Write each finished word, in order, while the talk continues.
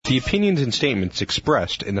The opinions and statements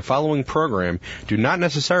expressed in the following program do not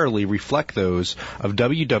necessarily reflect those of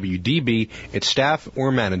WWDB, its staff,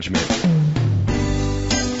 or management.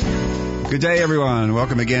 Good day, everyone.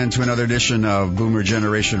 Welcome again to another edition of Boomer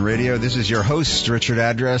Generation Radio. This is your host, Richard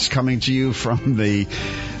Address, coming to you from the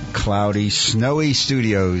cloudy, snowy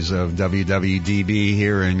studios of WWDB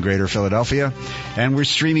here in Greater Philadelphia. And we're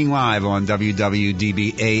streaming live on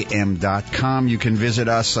WWDBAM.com. You can visit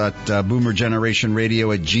us at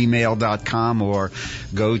boomergenerationradio@gmail.com or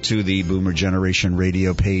go to the Boomer Generation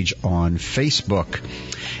Radio page on Facebook.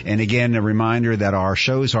 And again, a reminder that our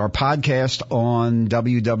shows are podcast on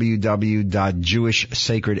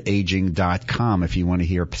www.jewishsacredaging.com if you want to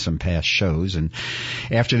hear some past shows. And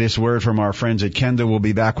after this word from our friends at Kendall, we'll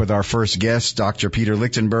be back with our first guest, Dr. Peter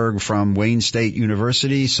Lichtenberg from Wayne State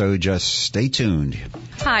University. So just stay tuned.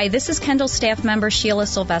 Hi, this is Kendall staff member Sheila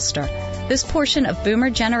Sylvester. This portion of Boomer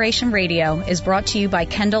Generation Radio is brought to you by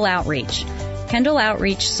Kendall Outreach. Kendall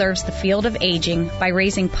Outreach serves the field of aging by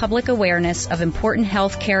raising public awareness of important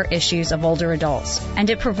health care issues of older adults, and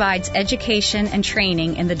it provides education and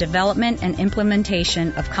training in the development and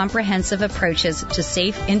implementation of comprehensive approaches to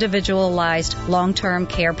safe, individualized, long-term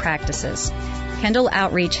care practices. Kendall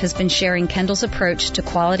Outreach has been sharing Kendall's approach to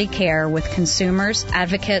quality care with consumers,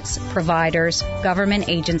 advocates, providers, government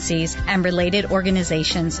agencies, and related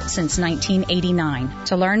organizations since 1989.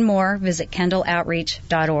 To learn more, visit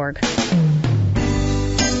kendalloutreach.org.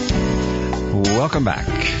 Welcome back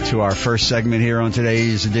to our first segment here on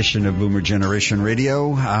today's edition of Boomer Generation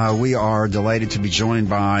Radio. We are delighted to be joined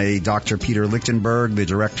by Dr. Peter Lichtenberg, the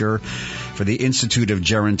director for the Institute of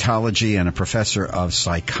Gerontology and a professor of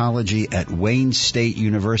psychology at Wayne State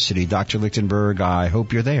University. Dr. Lichtenberg, I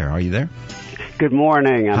hope you're there. Are you there? Good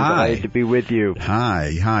morning. I'm Hi. delighted to be with you. Hi.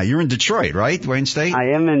 You're in Detroit, right, Wayne State?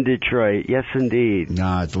 I am in Detroit. Yes, indeed.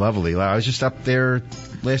 It's lovely. I was just up there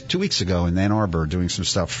 2 weeks ago in Ann Arbor doing some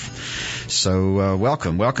stuff. So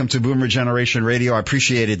welcome to Boomer Generation Radio. I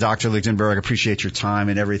appreciate it, Dr. Lichtenberg. I appreciate your time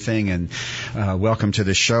and everything, and welcome to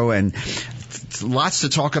the show. And lots to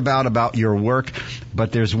talk about your work,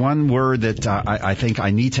 but there's one word that I think I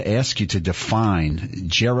need to ask you to define: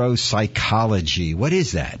 geropsychology. What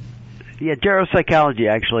is that? Yeah, geropsychology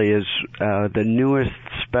actually is the newest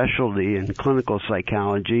specialty in clinical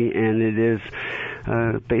psychology, and it is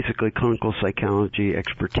basically clinical psychology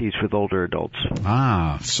expertise with older adults.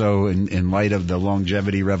 So in light of the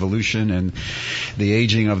longevity revolution and the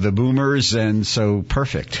aging of the boomers, and so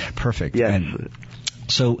perfect. Yes. And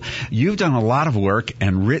so you've done a lot of work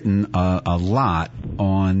and written a lot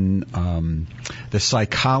on the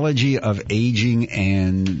psychology of aging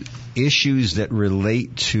and issues that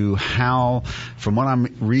relate to how, from what I'm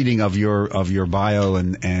reading of your bio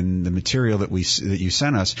and the material that you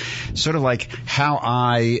sent us, sort of like how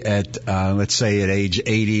I at let's say at age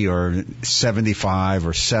 80 or 75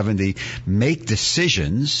 or 70 make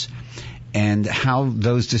decisions, and how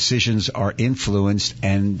those decisions are influenced,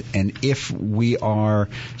 and if we are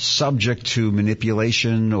subject to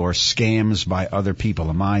manipulation or scams by other people.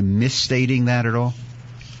 Am I misstating that at all?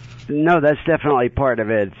 No, that's definitely part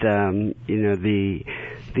of it. The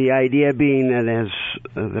idea being that as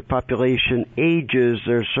the population ages,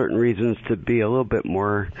 there are certain reasons to be a little bit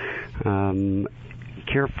more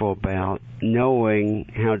careful about knowing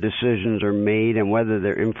how decisions are made and whether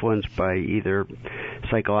they're influenced by either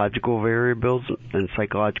psychological variables and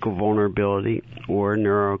psychological vulnerability or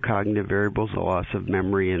neurocognitive variables, the loss of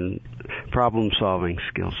memory and problem-solving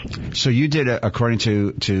skills. So you did, according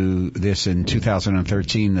to this in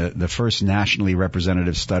 2013, the first nationally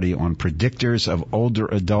representative study on predictors of older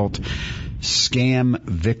adult scam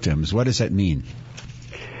victims. What does that mean?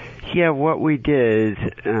 Yeah, what we did,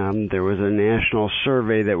 there was a national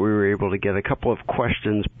survey that we were able to get a couple of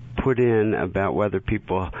questions put in about whether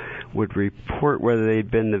people would report whether they'd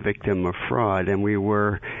been the victim of fraud, and we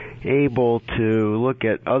were able to look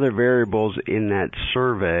at other variables in that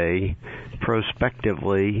survey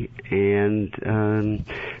prospectively and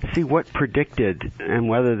see what predicted and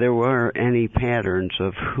whether there were any patterns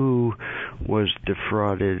of who was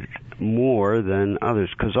defrauded more than others,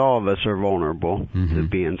 because all of us are vulnerable to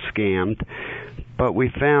being scammed. But we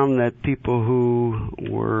found that people who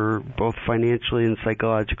were both financially and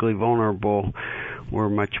psychologically vulnerable were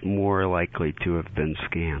much more likely to have been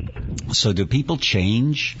scammed. So do people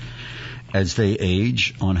change as they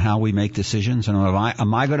age on how we make decisions? And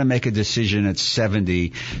am I going to make a decision at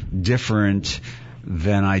 70 different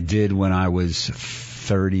than I did when I was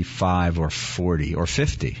 35 or 40 or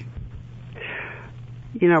 50?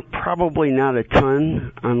 Probably not a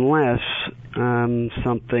ton, unless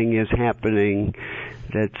something is happening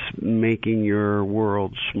that's making your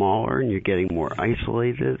world smaller, and you're getting more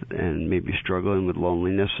isolated and maybe struggling with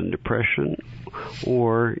loneliness and depression,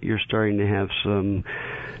 or you're starting to have some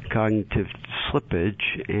cognitive slippage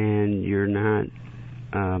and you're not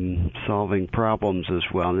solving problems as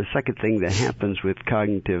well. And the second thing that happens with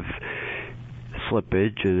cognitive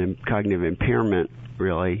slippage and cognitive impairment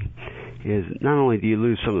really is not only do you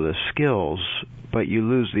lose some of the skills, but you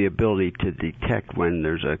lose the ability to detect when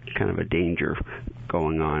there's a kind of a danger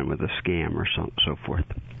going on with a scam or so forth.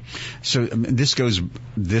 So this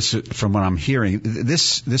from what I'm hearing,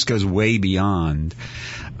 this goes way beyond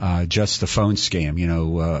just the phone scam. You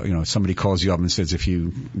know, somebody calls you up and says, if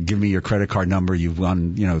you give me your credit card number, you've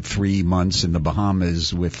won, 3 months in the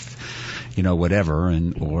Bahamas with, whatever,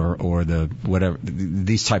 or the whatever,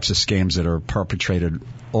 these types of scams that are perpetrated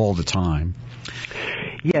all the time.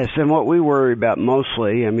 Yes, and what we worry about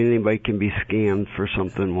mostly, anybody can be scammed for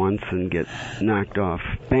something once and get knocked off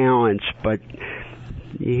balance, but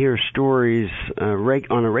you hear stories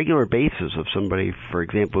on a regular basis of somebody, for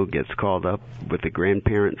example, who gets called up with a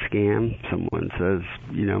grandparent scam. Someone says,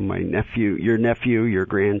 your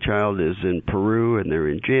grandchild is in Peru and they're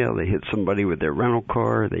in jail. They hit somebody with their rental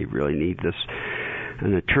car. They really need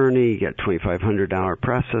an attorney. You got $2,500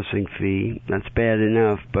 processing fee. That's bad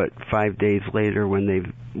enough, but 5 days later, when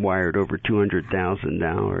they've wired over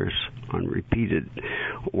 $200,000 on repeated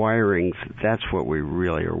wirings, that's what we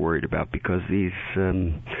really are worried about, because these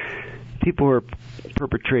people who are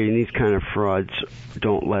perpetrating these kind of frauds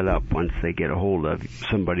don't let up once they get a hold of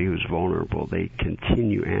somebody who's vulnerable. They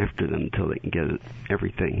continue after them until they can get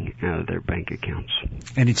everything out of their bank accounts.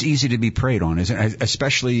 And it's easy to be preyed on, isn't it?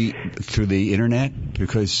 Especially through the internet,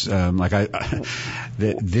 because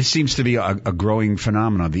this seems to be a growing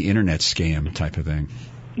phenomenon, the internet scam type of thing.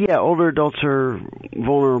 Yeah, older adults are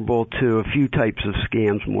vulnerable to a few types of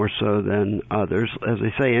scams more so than others. As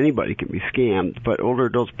I say, anybody can be scammed, but older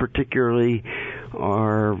adults particularly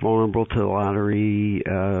are vulnerable to lottery,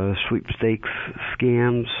 sweepstakes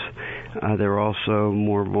scams. They're also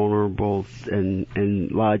more vulnerable and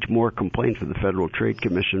lodge more complaints with the Federal Trade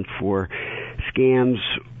Commission for scams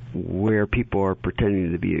where people are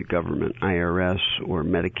pretending to be a government, IRS or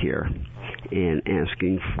Medicare, and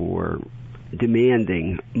asking for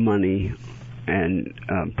demanding money and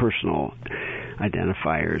personal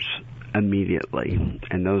identifiers immediately.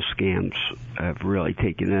 And those scams have really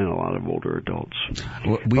taken in a lot of older adults.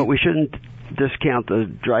 But we shouldn't discount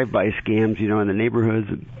the drive-by scams. In the neighborhoods,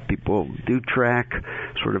 people do track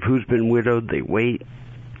sort of who's been widowed. They wait,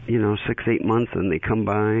 6-8 months, and they come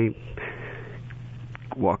by,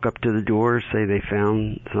 walk up to the door, say they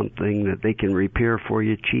found something that they can repair for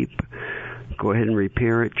you cheap. Go ahead and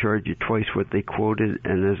repair it, charge you twice what they quoted,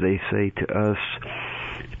 and as they say to us,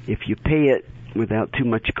 if you pay it without too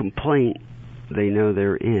much complaint, they know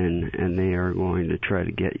they're in, and they are going to try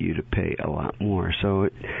to get you to pay a lot more. So,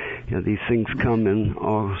 these things come in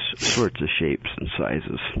all sorts of shapes and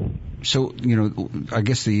sizes. So, I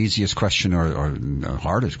guess the easiest question or the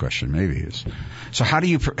hardest question maybe is, so how do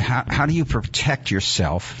you protect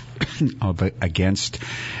yourself against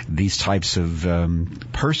these types of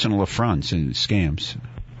personal affronts and scams?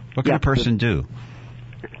 What can a person do?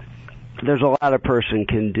 There's a lot a person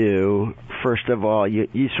can do. First of all,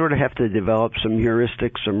 you sort of have to develop some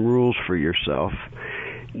heuristics, some rules for yourself.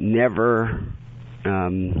 Never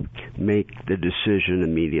make the decision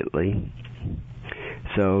immediately.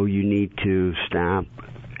 So you need to stop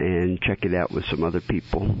and check it out with some other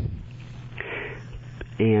people.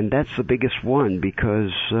 And that's the biggest one,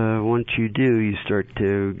 because once you do, you start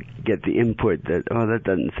to get the input that, that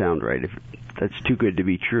doesn't sound right. If that's too good to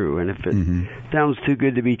be true. And if it sounds too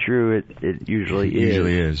good to be true, it usually is. It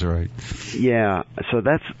usually is, right. Yeah, so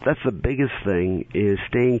that's the biggest thing, is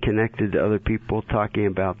staying connected to other people, talking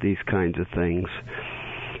about these kinds of things.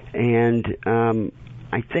 And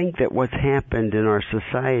I think that what's happened in our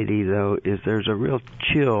society, though, is there's a real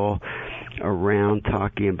chill around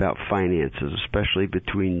talking about finances, especially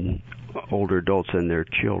between older adults and their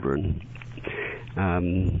children.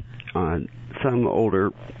 Some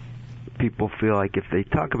older people feel like if they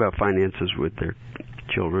talk about finances with their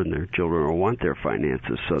children will want their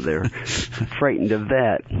finances, so they're frightened of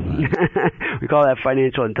that. We call that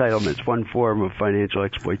financial entitlement. It's one form of financial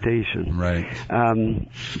exploitation. Right.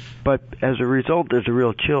 But as a result, there's a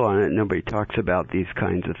real chill on it. Nobody talks about these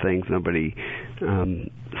kinds of things. Nobody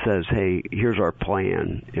says, hey, here's our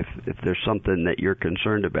plan. If there's something that you're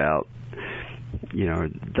concerned about,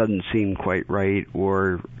 it doesn't seem quite right,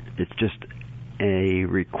 or it's just a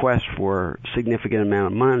request for a significant amount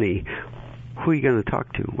of money, who are you going to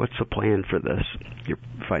talk to? What's the plan for this? Your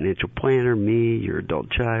financial planner, me, your adult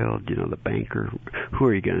child, the banker. Who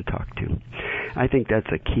are you going to talk to? I think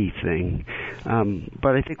that's a key thing.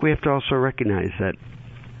 But I think we have to also recognize that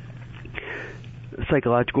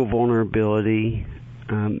psychological vulnerability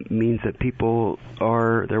means that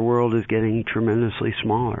their world is getting tremendously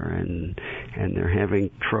smaller, and they're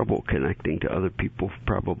having trouble connecting to other people,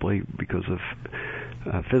 probably because of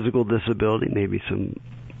physical disability, maybe some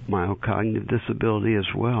mild cognitive disability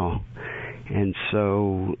as well. And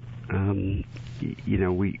so,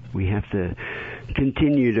 we have to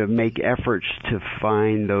continue to make efforts to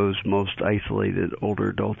find those most isolated older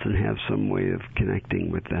adults and have some way of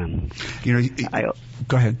connecting with them.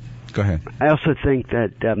 Go ahead. I also think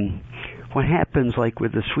that what happens, like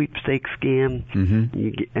with the sweepstakes scam,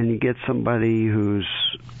 you get somebody who's,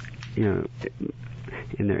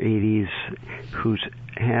 in their 80s, who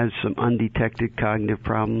has some undetected cognitive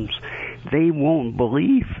problems, they won't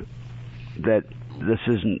believe that this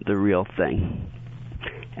isn't the real thing.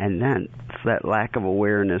 And that lack of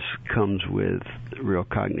awareness comes with real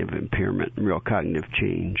cognitive impairment, real cognitive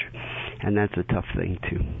change. And that's a tough thing,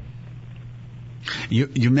 too.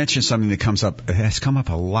 You mentioned something that has come up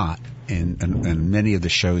a lot in many of the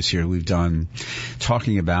shows here we've done,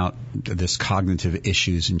 talking about this cognitive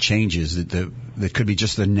issues and changes that could be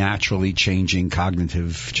just the naturally changing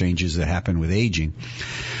cognitive changes that happen with aging.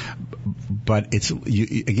 But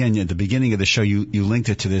again, at the beginning of the show, you linked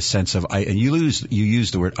it to this sense of, and you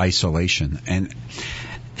used the word isolation, and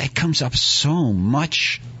that comes up so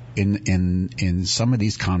much in some of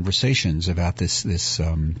these conversations about this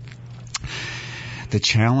the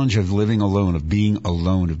challenge of living alone, of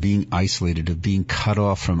being isolated, of being cut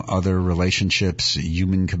off from other relationships,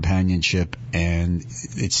 human companionship, and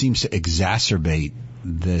it seems to exacerbate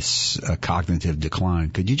this cognitive decline.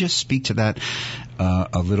 Could you just speak to that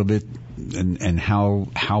a little bit, and how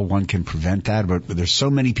one can prevent that? But there's so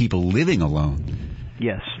many people living alone.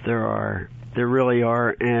 Yes, there are. There really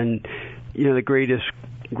are. And, the greatest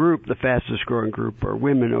group, the fastest growing group, are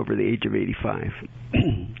women over the age of 85.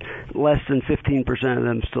 Less than 15% of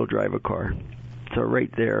them still drive a car. So right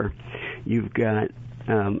there, you've got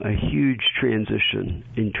a huge transition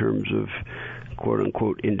in terms of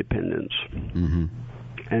quote-unquote independence. Mm-hmm.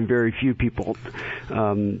 And very few people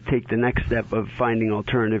take the next step of finding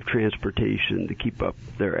alternative transportation to keep up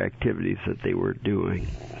their activities that they were doing.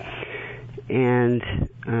 And,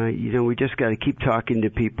 we just got to keep talking to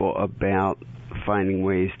people about finding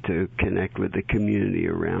ways to connect with the community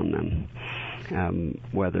around them,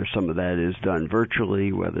 whether some of that is done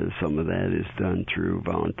virtually, whether some of that is done through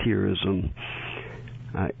volunteerism.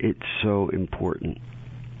 It's so important.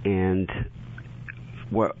 And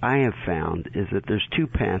what I have found is that there's two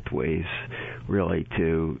pathways really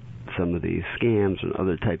to some of these scams and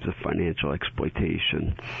other types of financial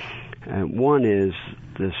exploitation. One is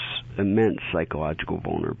this immense psychological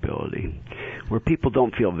vulnerability, where people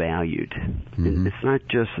don't feel valued. Mm-hmm. It's not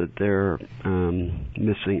just that they're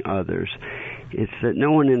missing others. It's that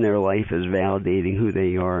no one in their life is validating who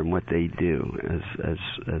they are and what they do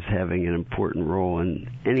as having an important role in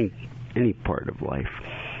any part of life.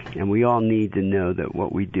 And we all need to know that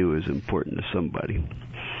what we do is important to somebody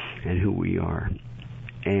and who we are.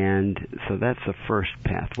 And so that's the first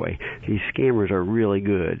pathway. These scammers are really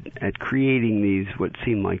good at creating these, what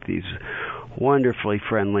seem like these wonderfully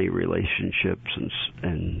friendly relationships,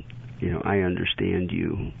 and I understand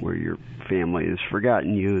you, where your family has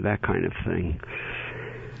forgotten you, that kind of thing.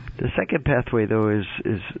 The second pathway, though, is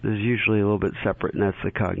usually a little bit separate, and that's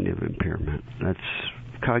the cognitive impairment. That's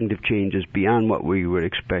cognitive changes beyond what we would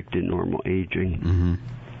expect in normal aging. Mm-hmm.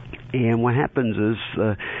 And what happens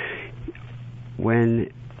is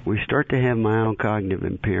when we start to have mild cognitive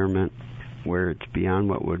impairment, where it's beyond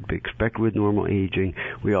what would be expected with normal aging,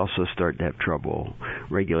 we also start to have trouble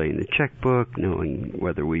regulating the checkbook, knowing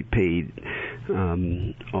whether we paid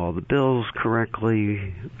all the bills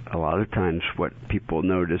correctly. A lot of times what people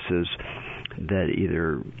notice is that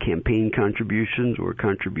either campaign contributions or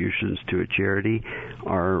contributions to a charity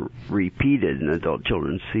are repeated, and adult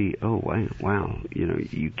children see, oh, wow,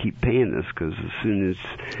 you keep paying this, because as soon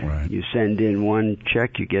as you send in one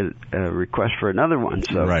check, you get a request for another one.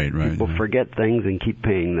 So people forget things and keep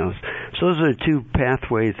paying those. So those are the two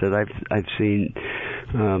pathways that I've seen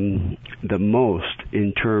the most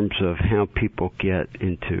in terms of how people get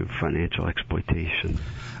into financial exploitation.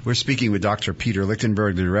 We're speaking with Dr. Peter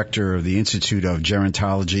Lichtenberg, the director of the Institute of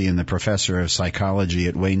Gerontology and the professor of psychology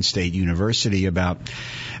at Wayne State University, about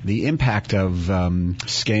the impact of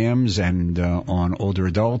scams and on older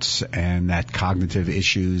adults, and that cognitive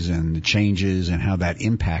issues and the changes and how that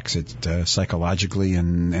impacts it psychologically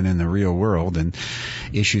and in the real world, and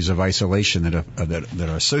issues of isolation that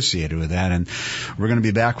are associated with that. And we're going to be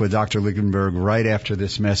back with Dr. Lichtenberg right after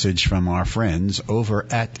this message from our friends over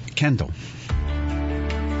at Kendall.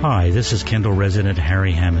 Hi, this is Kendall resident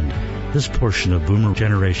Harry Hammond. This portion of Boomer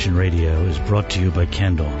Generation Radio is brought to you by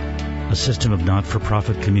Kendall, a system of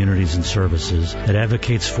not-for-profit communities and services that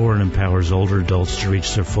advocates for and empowers older adults to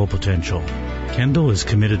reach their full potential. Kendall is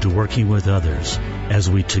committed to working with others as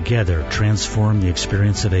we together transform the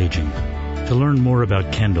experience of aging. To learn more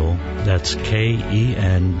about Kendall, that's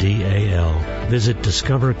Kendal, visit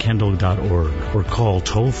discoverkendall.org or call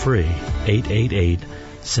toll-free 888-759-0128.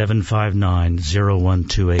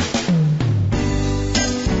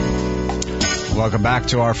 Welcome back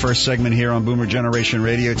to our first segment here on Boomer Generation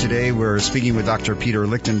Radio. Today we're speaking with Dr. Peter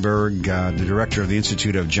Lichtenberg, the director of the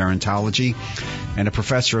Institute of Gerontology and a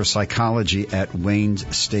professor of psychology at Wayne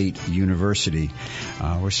State University.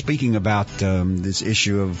 We're speaking about this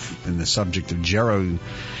issue and the subject of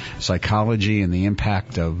geropsychology and the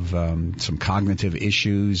impact of some cognitive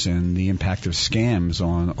issues and the impact of scams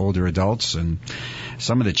on older adults and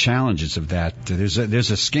some of the challenges of that. There's a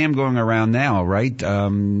scam going around now, right?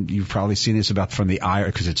 You've probably seen this from the IRS,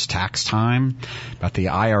 because it's tax time, about the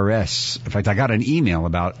IRS. In fact, I got an email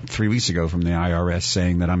about 3 weeks ago from the IRS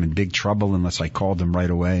saying that I'm in big trouble unless I called them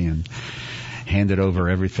right away and handed over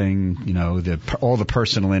everything, all the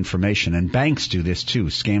personal information. And banks do this too,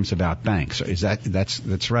 scams about banks. Is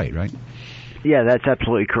that's right? Yeah, that's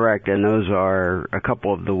absolutely correct. And those are a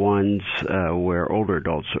couple of the ones where older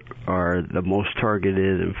adults are the most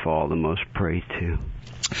targeted and fall the most prey to.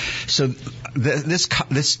 So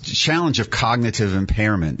this challenge of cognitive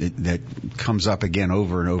impairment that comes up again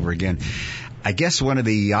over and over again, I guess one of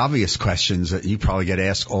the obvious questions that you probably get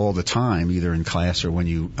asked all the time, either in class or when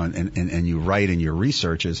you and you write in your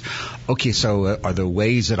research, is, okay, so are there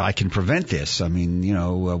ways that I can prevent this? I mean,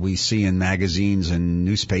 we see in magazines and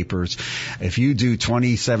newspapers, if you do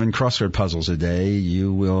 27 crossword puzzles a day,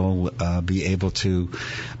 you will be able to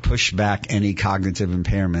push back any cognitive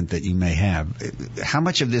impairment that you may have. How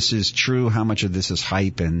much of this is true? How much of this is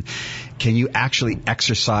hype? And can you actually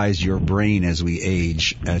exercise your brain as we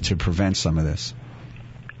age to prevent some of this?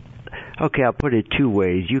 Okay, I'll put it two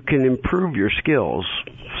ways. You can improve your skills.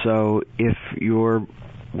 So if you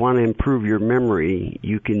want to improve your memory,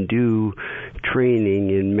 you can do training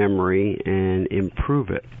in memory and improve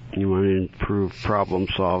it. You want to improve problem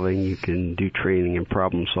solving, you can do training in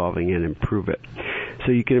problem solving and improve it.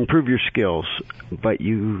 So you can improve your skills, but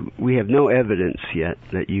we have no evidence yet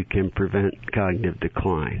that you can prevent cognitive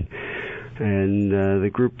decline. And the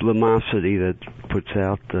group Lumosity that puts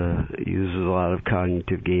out uses a lot of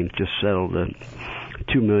cognitive games just settled a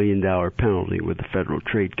 $2 million penalty with the Federal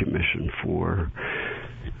Trade Commission for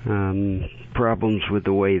problems with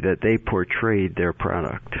the way that they portrayed their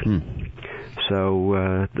product.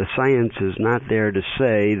 So the science is not there to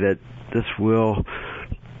say that this will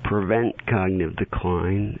prevent cognitive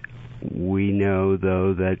decline. We know,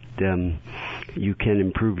 though, that you can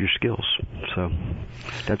improve your skills. So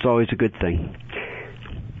that's always a good thing.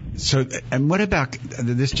 So, and what about,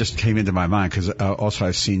 this just came into my mind, because also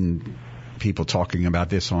I've seen people talking about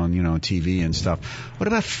this on, TV and stuff. What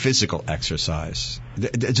about physical exercise?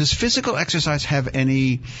 Does physical exercise have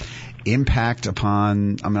any impact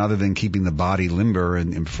upon, other than keeping the body limber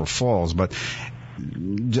and for falls, but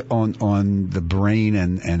on the brain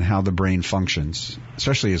and how the brain functions,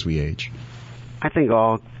 especially as we age? I think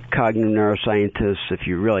all cognitive neuroscientists, if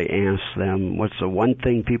you really ask them what's the one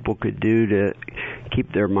thing people could do to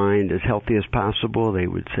keep their mind as healthy as possible, they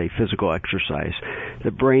would say physical exercise.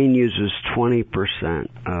 The brain uses 20%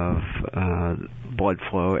 of blood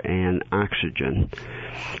flow and oxygen.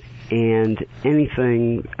 And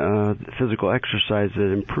anything, physical exercise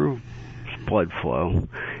that improves blood flow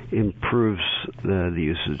improves the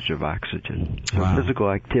usage of oxygen. So wow. Physical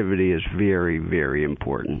activity is very, very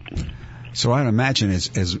important. So I'd imagine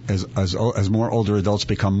as more older adults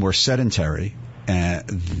become more sedentary,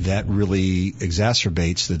 that really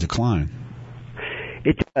exacerbates the decline.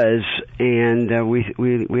 It does, and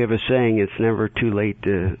we have a saying: it's never too late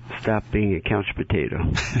to stop being a couch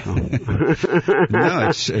potato. So.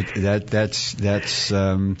 No, so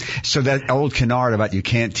that old canard about you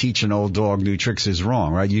can't teach an old dog new tricks is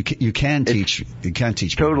wrong, right? You can teach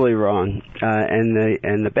totally wrong,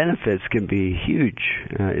 and the benefits can be huge.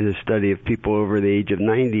 In a study of people over the age of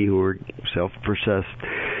 90 who are self-processed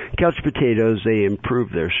couch potatoes, they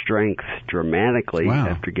improve their strength dramatically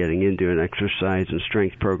after getting into an exercise and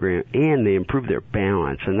strength program, and they improve their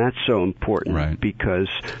balance, and that's so important because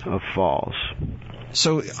of falls.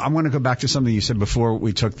 So I want to go back to something you said before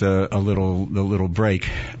we took the little break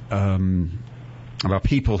about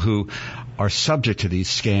people who are subject to these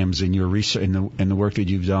scams in your research, in the work that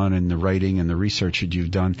you've done, and the writing and the research that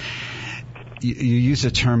you've done. You use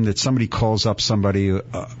a term that somebody calls up somebody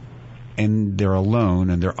and they're alone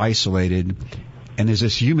and they're isolated, and there's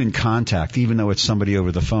this human contact, even though it's somebody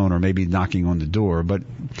over the phone or maybe knocking on the door, but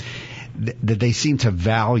that they seem to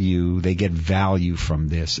they get value from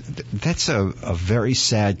this. That's a very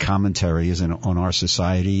sad commentary, isn't it, on our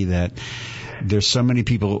society, that there's so many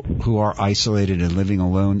people who are isolated and living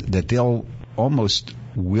alone that they'll almost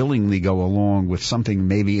willingly go along with something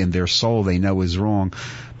maybe in their soul they know is wrong,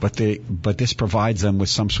 but this provides them with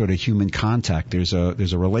some sort of human contact. There's a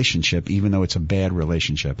relationship, even though it's a bad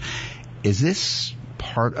relationship. Is this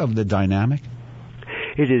part of the dynamic?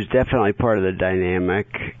 It is definitely part of the dynamic,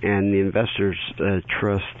 and the Investors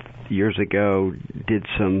Trust years ago did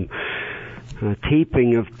some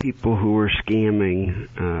taping of people who were scamming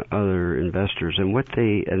other investors, and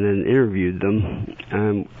then interviewed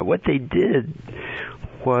them. What they did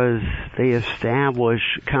was they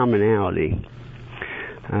established commonality.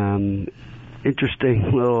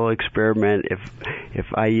 Interesting little experiment. If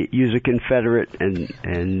I use a Confederate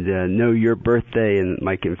and know your birthday, and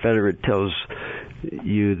my Confederate tells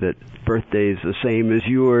you that birthday is the same as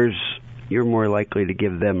yours, you're more likely to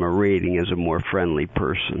give them a rating as a more friendly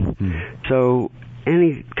person. So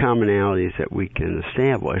any commonalities that we can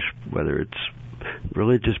establish, whether it's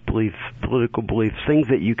religious beliefs, political beliefs, things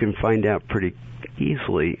that you can find out pretty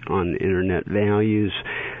easily on internet, values,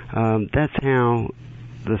 that's how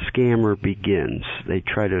the scammer begins. They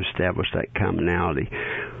try to establish that commonality,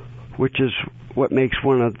 which is what makes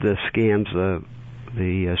one of the scams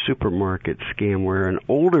the supermarket scam, where an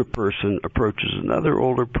older person approaches another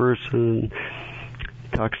older person,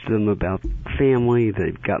 talks to them about family,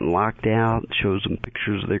 they've gotten locked out, shows them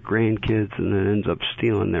pictures of their grandkids, and then ends up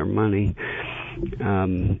stealing their money,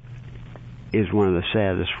 is one of the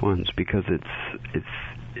saddest ones, because it's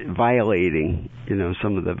violating,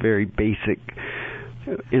 some of the very basic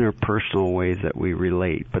interpersonal ways that we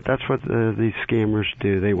relate. But that's what these scammers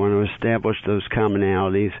do. They want to establish those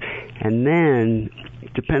commonalities, and then,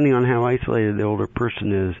 depending on how isolated the older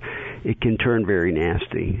person is, it can turn very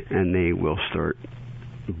nasty, and they will start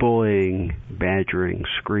bullying, badgering,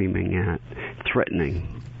 screaming at,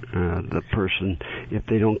 threatening the person if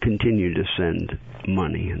they don't continue to send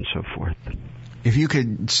money and so forth. If you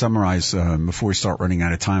could summarize, before we start running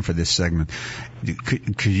out of time for this segment,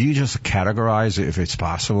 could you just categorize, if it's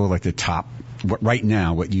possible, like the top, right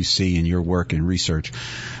now, what you see in your work and research,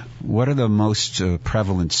 what are the most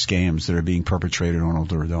prevalent scams that are being perpetrated on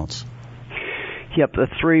older adults? Yep, the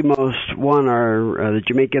three most, one are the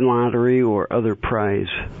Jamaican lottery or other prize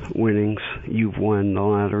winnings. You've won the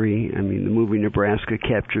lottery. I mean, the movie Nebraska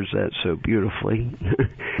captures that so beautifully.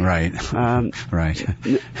 Right. Right.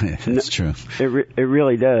 That's true. It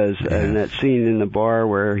really does. Yeah. And that scene in the bar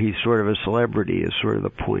where he's sort of a celebrity is sort of the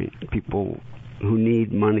point. People who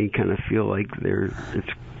need money kind of feel like their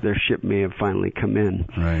ship may have finally come in.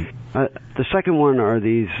 Right. The second one are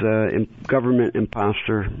these government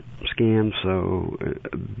imposter scams, so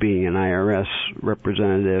being an IRS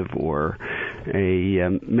representative or a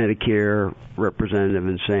Medicare representative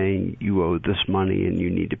and saying you owe this money and you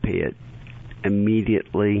need to pay it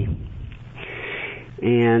immediately.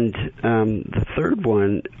 And the third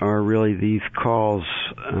one are really these calls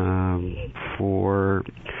for,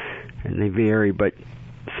 and they vary, but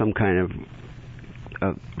some kind of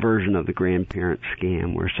a version of the grandparent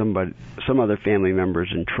scam where some other family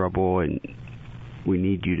member's in trouble and we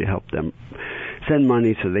need you to help them send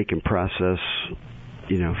money so they can process,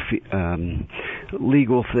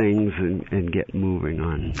 legal things and get moving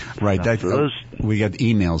on. Right. We got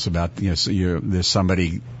emails about, there's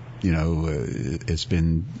somebody, has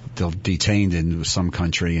been detained in some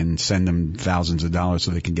country and send them thousands of dollars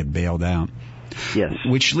so they can get bailed out. Yes.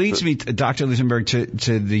 Which leads me, Dr. Lisenberg,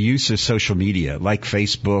 to the use of social media, like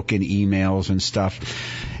Facebook and emails and stuff.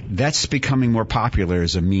 That's becoming more popular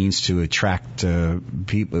as a means to attract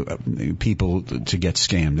people to get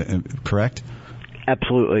scammed, correct?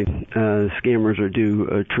 Absolutely. Scammers do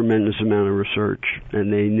a tremendous amount of research,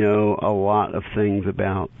 and they know a lot of things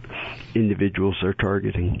about individuals they're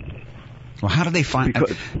targeting. Well, how do they find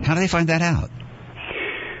that out?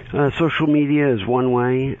 Social media is one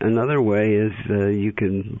way. Another way is you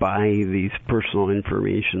can buy these personal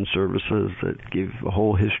information services that give a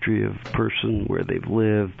whole history of a person, where they've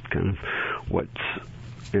lived, kind of what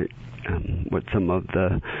some of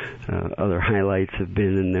the other highlights have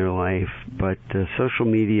been in their life. But social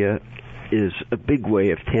media is a big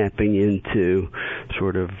way of tapping into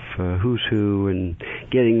sort of who's who and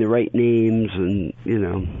getting the right names and,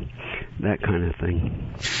 that kind of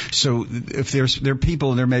thing. So if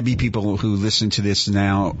there may be people who listen to this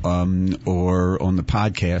now or on the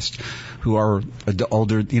podcast who are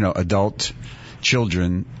older, adult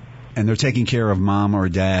children, and they're taking care of mom or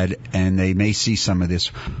dad, and they may see some of this.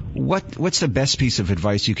 What's the best piece of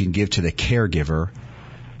advice you can give to the caregiver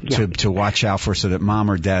to watch out for, so that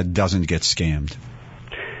mom or dad doesn't get scammed?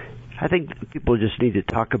 I think people just need to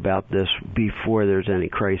talk about this before there's any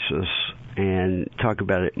crisis, and talk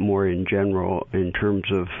about it more in general in terms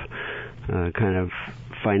of kind of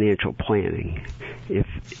financial planning.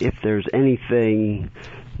 If there's anything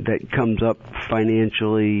that comes up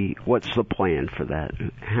financially, what's the plan for that?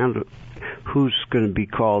 Who's going to be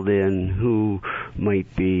called in? Who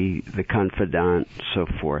might be the confidant? So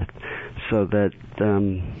forth, so that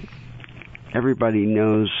everybody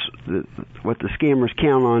knows that what the scammers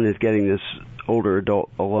count on is getting this older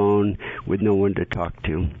adult alone with no one to talk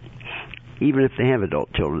to. Even if they have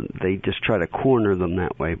adult children, they just try to corner them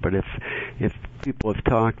that way. But if people have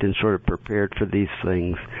talked and sort of prepared for these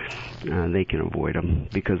things, they can avoid them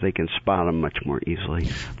because they can spot them much more easily.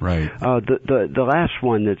 Right. The last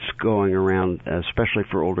one that's going around, especially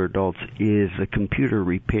for older adults, is the computer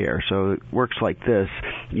repair. So it works like this.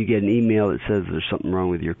 You get an email that says there's something wrong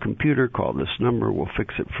with your computer. Call this number. We'll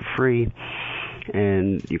fix it for free.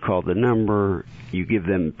 And you call the number, you give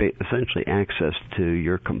them essentially access to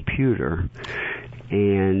your computer,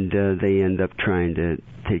 and they end up trying to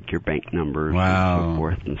take your bank numbers and so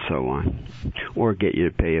forth and so on, or get you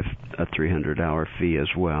to pay a $300 fee as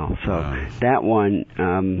well. So that one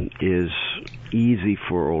is easy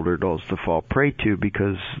for older adults to fall prey to,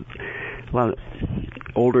 because a lot of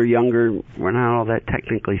older, younger, we're not all that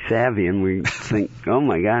technically savvy, and we think, oh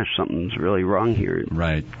my gosh, something's really wrong here.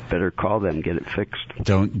 Right. Better call them, get it fixed.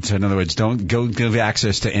 In other words, don't go give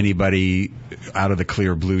access to anybody out of the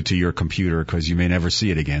clear blue to your computer, because you may never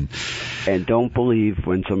see it again. And don't believe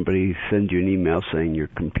when somebody sends you an email saying your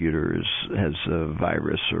computer has a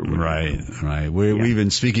virus or whatever. Right. We've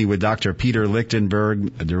been speaking with Dr. Peter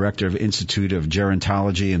Lichtenberg, Director of Institute of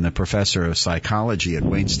Gerontology and the Professor of Psychology at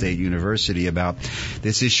Wayne State University, about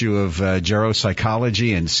this issue of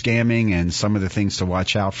geropsychology and scamming and some of the things to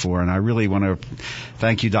watch out for. And I really want to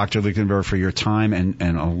thank you, Dr. Lichtenberg, for your time and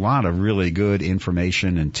a lot of really good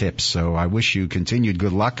information and tips. So I wish you continued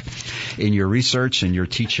good luck in your research and your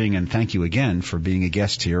teaching, and thank you again for being a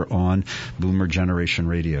guest here on Boomer Generation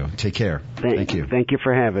Radio. Take care. Thank you. Thank you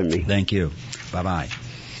for having me. Thank you. Bye-bye.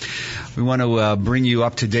 We want to bring you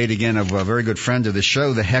up to date again of a very good friend of the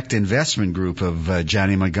show, the Hecht Investment Group of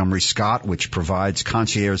Janney Montgomery Scott, which provides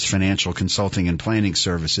concierge financial consulting and planning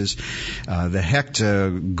services. The Hecht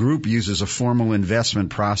Group uses a formal investment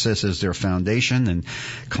process as their foundation, and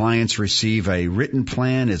clients receive a written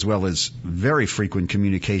plan as well as very frequent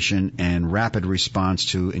communication and rapid response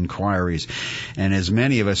to inquiries. And as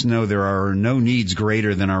many of us know, there are no needs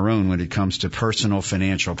greater than our own when it comes to personal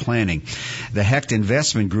financial planning. The Hecht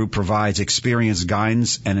Investment Group provides experienced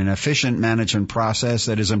guidance and an efficient management process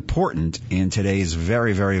that is important in today's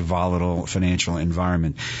very, very volatile financial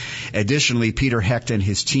environment. Additionally, Peter Hecht and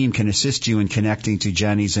his team can assist you in connecting to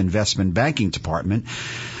Janney's investment banking department,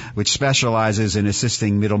 which specializes in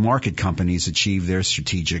assisting middle market companies achieve their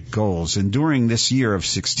strategic goals. And during this year of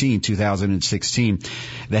 2016,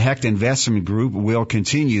 the Hecht Investment Group will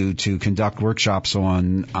continue to conduct workshops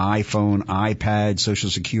on iPhone, iPad, Social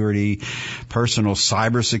Security, personal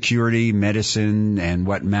cybersecurity, medicine, and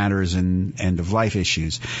what matters in end-of-life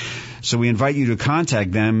issues. So we invite you to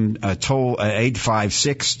contact them, toll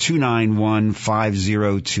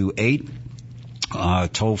 856-291-5028,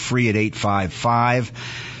 toll free at 855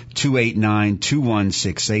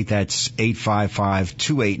 855-289-2168. That's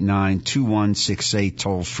 855-289-2168,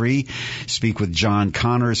 toll free. Speak with John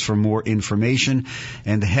Connors for more information.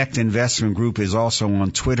 And the Hecht Investment Group is also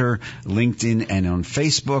on Twitter, LinkedIn, and on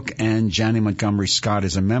Facebook. And Janney Montgomery Scott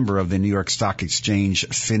is a member of the New York Stock Exchange,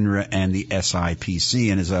 FINRA, and the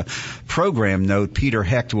SIPC. And as a program note, Peter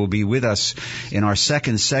Hecht will be with us in our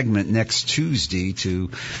second segment next Tuesday to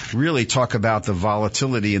really talk about the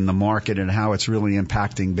volatility in the market and how it's really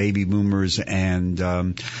impacting baby boomers and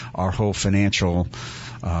our whole financial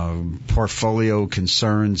portfolio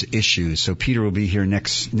concerns issues. So Peter will be here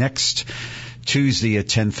next Tuesday at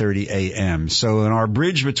 10:30 a.m. So in our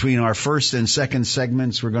bridge between our first and second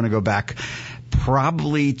segments, we're going to go back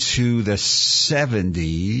probably to the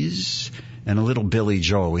 70s and a little Billy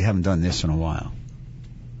Joel. We haven't done this in a while.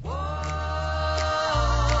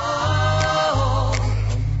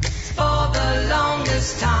 For the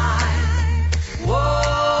longest time,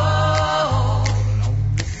 whoa,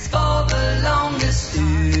 for the longest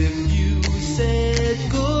time, if you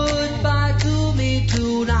said goodbye to me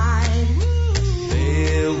tonight,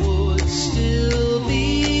 there would still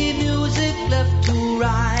be music left to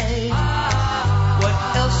write.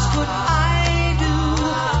 What else could I do?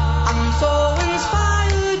 I'm so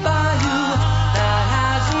inspired by you. That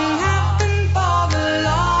hasn't happened for the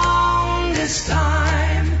longest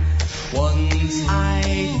time. Once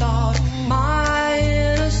I thought my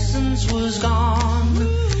innocence was gone.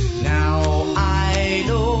 Now I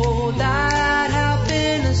know that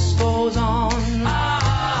happiness goes on.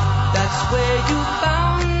 That's where you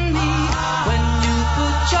found me when you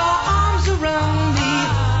put your arms around me.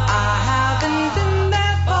 I haven't been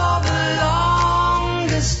there for the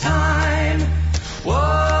longest time. Whoa,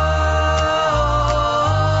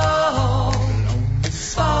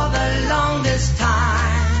 for the longest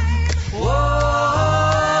time. Whoa,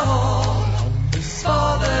 for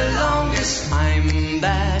the longest time.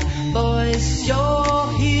 That voice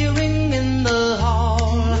you're hearing in the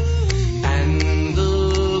hall, and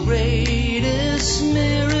the greatest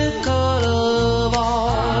miracle of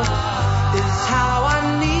all is how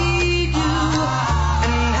I need you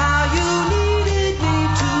and how you needed me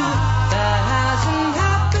too. That hasn't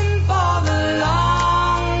happened for the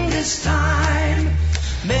longest time.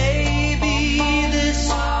 Maybe this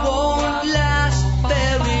won't last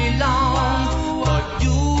very long, but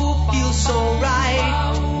you feel so right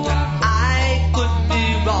that I could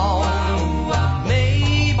be wrong.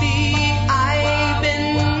 Maybe I've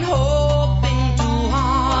been hoping too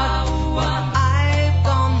hard, but I've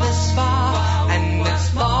gone this far, and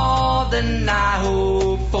it's more than I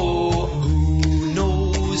hope for. Who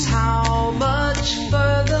knows how much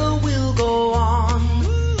further we'll go on?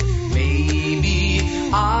 Maybe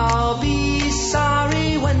I'll be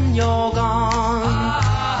sorry when you're gone.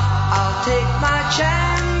 I'll take my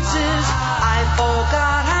chances. I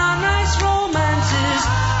forgot how nice romance is.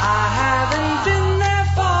 I haven't been there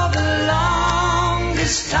for the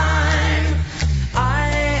longest time. I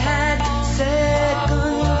had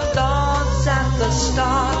second thoughts at the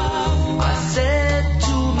start. I said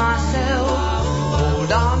to myself,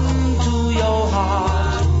 hold on to your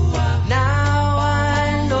heart. Now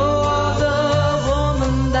I know the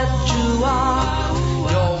woman that you are.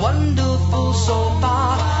 You're wonderful so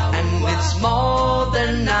far, and it's more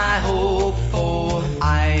than I hope for.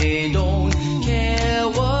 I don't care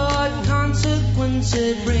what consequence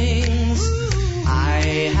it brings.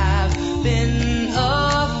 I have been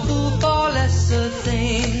a fool for lesser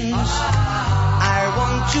things. I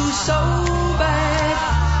want you so bad.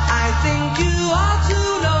 I think you ought to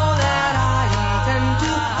know that I intend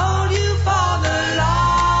to hold you for the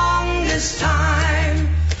longest time.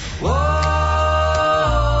 Whoa,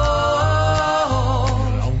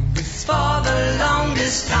 for the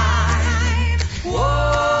longest time.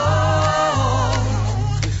 Whoa,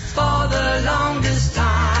 for the longest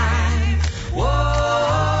time. Whoa,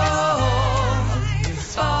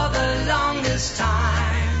 for the longest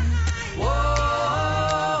time. Whoa,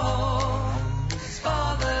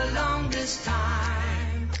 for the longest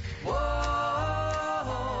time. Whoa,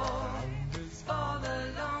 for the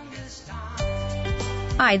longest time.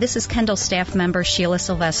 Hi, this is Kendall staff member Sheila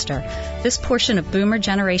Sylvester. This portion of Boomer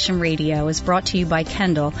Generation Radio is brought to you by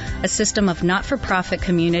Kendall, a system of not-for-profit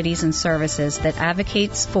communities and services that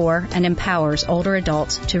advocates for and empowers older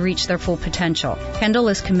adults to reach their full potential. Kendall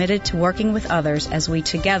is committed to working with others as we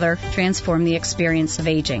together transform the experience of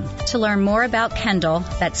aging. To learn more about Kendall,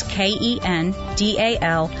 that's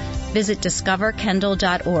Kendal, visit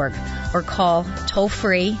discoverkendall.org or call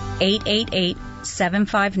toll-free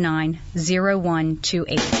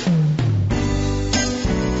 888-759-0128.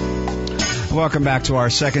 Welcome back to our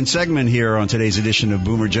second segment here on today's edition of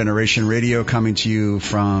Boomer Generation Radio, coming to you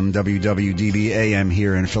from WWDB AM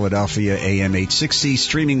here in Philadelphia, AM 860,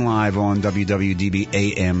 streaming live on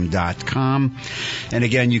www.dbam.com. And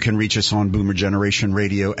again, you can reach us on Boomer Generation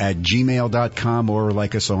Radio at gmail.com or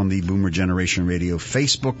like us on the Boomer Generation Radio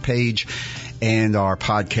Facebook page. And our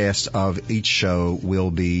podcast of each show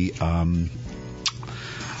will be on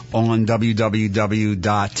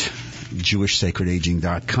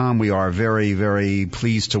www.JewishSacredAging.com. We are very, very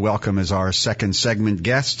pleased to welcome as our second segment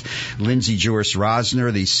guest, Lindsay Juris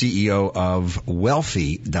Rosner, the CEO of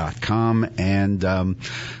Wealthy.com. And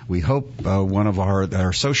we hope one of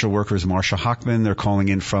our social workers, Marsha Hockman, they're calling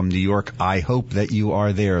in from New York. I hope that you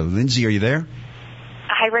are there. Lindsay, are you there?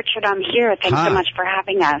 Hi, Richard. I'm here. Thanks so much for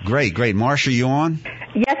having us. Great. Marsha, you on?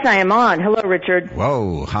 Yes, I am on. Hello, Richard.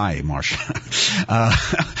 Whoa. Hi, Marsha.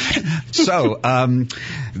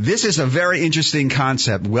 This is a very interesting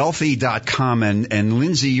concept, Wealthy.com. And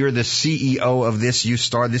Lindsay, you're the CEO of this.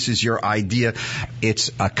 This is your idea.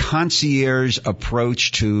 It's a concierge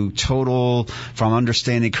approach to total, if I'm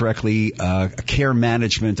understanding correctly, care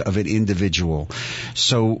management of an individual.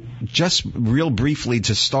 So just real briefly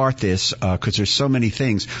to start this, because there's so many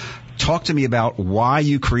things, talk to me about why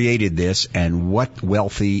you created this and what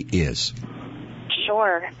Wealthy is.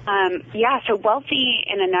 Sure. So Wealthy,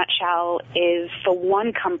 in a nutshell, is the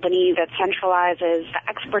one company that centralizes the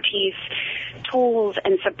expertise, tools,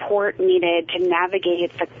 and support needed to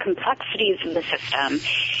navigate the complexities of the system.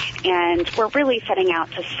 And we're really setting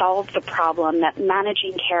out to solve the problem that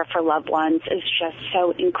managing care for loved ones is just so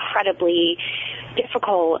incredibly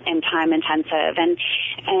difficult and time intensive. And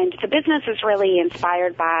the business is really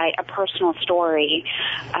inspired by a personal story.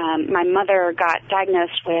 My mother got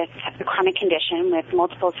diagnosed with a chronic condition with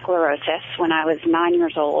multiple sclerosis when I was 9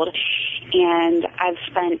 years old. And I've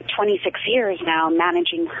spent 26 years now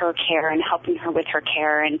managing her care and helping her with her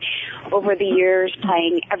care. And over the years,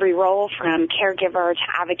 playing every role from caregiver to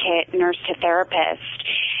advocate, nurse to therapist.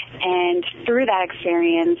 And through that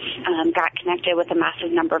experience, got connected with a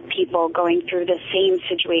massive number of people going through the same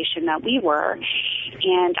situation that we were.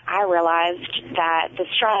 And I realized that the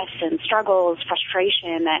stress and struggles,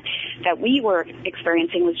 frustration that we were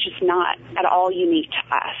experiencing was just not at all unique to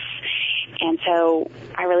us. And so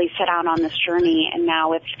I really set out on this journey, and now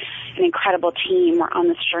with an incredible team, we're on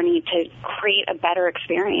this journey to create a better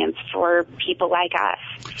experience for people like us.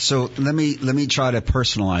 So let me try to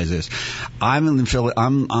personalize this. I'm in Philly.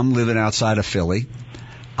 I'm living outside of Philly.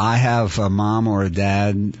 I have a mom or a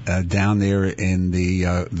dad down there in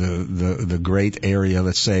the great area.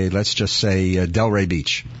 Let's just say Delray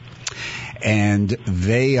Beach. And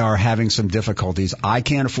they are having some difficulties. I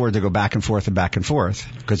can't afford to go back and forth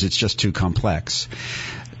because it's just too complex.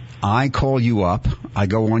 I call you up. I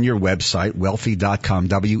go on your website, wealthy.com,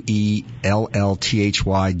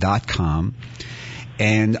 WELLTHY.com,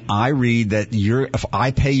 and I read that if I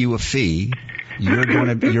pay you a fee, you're going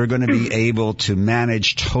to be able to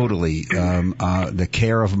manage totally the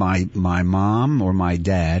care of my mom or my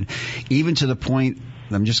dad, even to the point.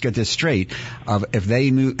 Let me just get this straight.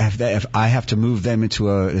 If I have to move them into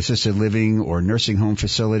a assisted living or nursing home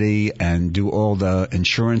facility and do all the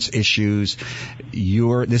insurance issues,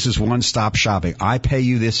 this is one-stop shopping. I pay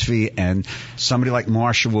you this fee, and somebody like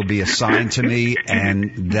Marsha will be assigned to me,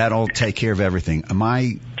 and that'll take care of everything. Am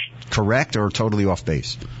I correct or totally off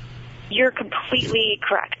base? You're completely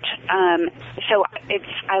correct. So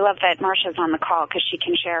I love that Marsha's on the call because she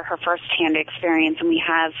can share her firsthand experience, and we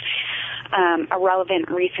have a relevant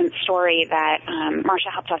recent story that Marsha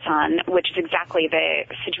helped us on, which is exactly the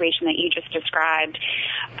situation that you just described.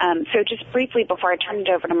 So just briefly before I turn it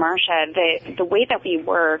over to Marsha, the way that we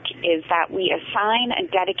work is that we assign a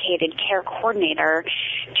dedicated care coordinator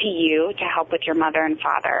to you to help with your mother and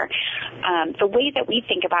father. The way that we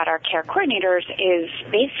think about our care coordinators is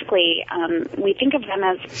basically we think of them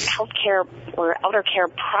as healthcare or elder care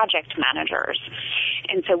project managers.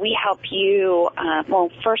 And so we help you,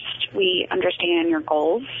 first we understand your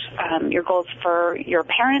goals for your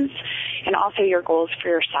parents and also your goals for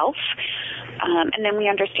yourself. And then we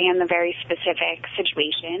understand the very specific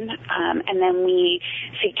situation. And then we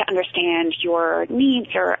seek to understand your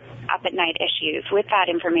needs or up-at-night issues. With that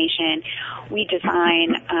information, we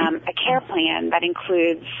design a care plan that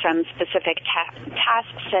includes some specific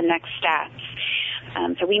tasks and next steps.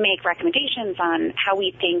 So we make recommendations on how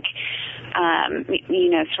we think,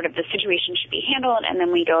 sort of the situation should be handled, and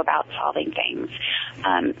then we go about solving things.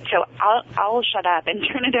 So I'll shut up and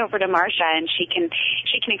turn it over to Marsha, and she can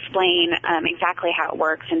explain exactly how it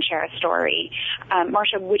works and share a story.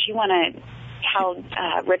 Marsha, would you want to tell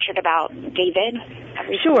Richard about David?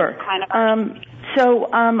 Sure. So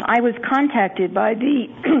I was contacted by the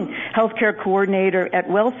healthcare coordinator at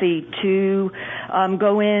Wealthy to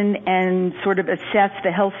go in and sort of assess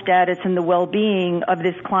the health status and the well-being of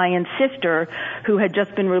this client's sister who had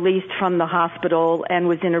just been released from the hospital and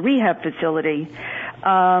was in a rehab facility.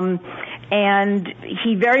 And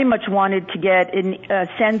he very much wanted to get a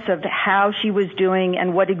sense of how she was doing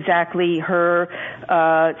and what exactly her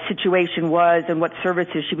situation was and what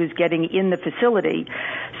services she was getting in the facility.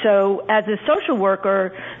 So as a social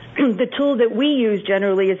worker, the tool that we use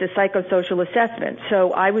generally is a psychosocial assessment.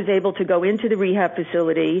 So I was able to go into the rehab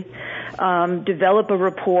facility, develop a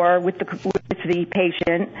rapport with the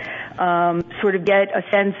patient, sort of get a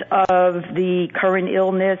sense of the current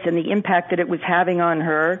illness and the impact that it was having on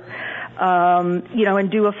her. And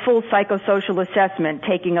do a full psychosocial assessment,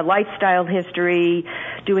 taking a lifestyle history,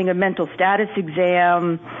 doing a mental status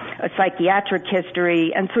exam, a psychiatric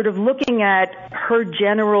history, and sort of looking at her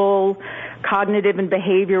general cognitive and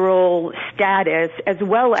behavioral status as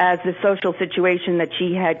well as the social situation that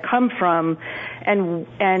she had come from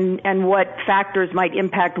and what factors might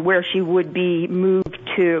impact where she would be moved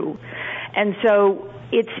to. And so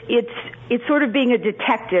it's sort of being a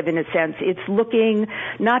detective in a sense. It's looking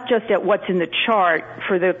not just at what's in the chart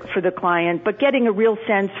for the client, but getting a real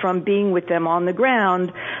sense from being with them on the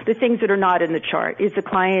ground, the things that are not in the chart. Is the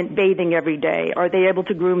client bathing every day? Are they able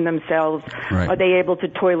to groom themselves? Right. Are they able to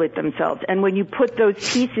toilet themselves? And when you put those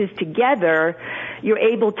pieces together, you're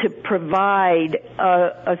able to provide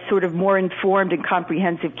a sort of more informed and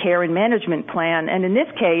comprehensive care and management plan. And in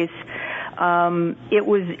this case,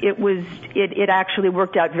 it actually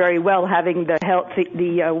worked out very well having the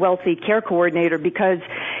Wealthy care coordinator, because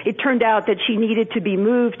it turned out that she needed to be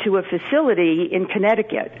moved to a facility in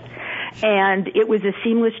Connecticut. And it was a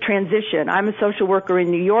seamless transition. I'm a social worker in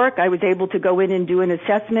New York. I was able to go in and do an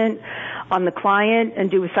assessment on the client and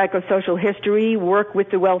do a psychosocial history, work with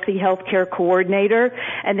the Wealthy healthcare coordinator,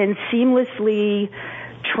 and then seamlessly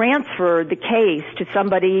transfer the case to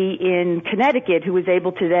somebody in Connecticut who was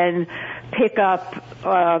able to then pick up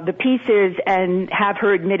the pieces and have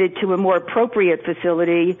her admitted to a more appropriate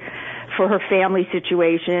facility for her family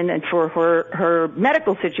situation and for her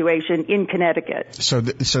medical situation in Connecticut. So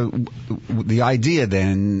the idea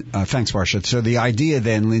then, thanks, Marcia. So the idea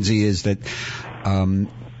then, Lindsay, is that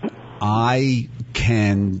I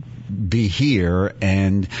can be here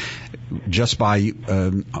and just by,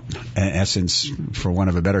 in essence, for want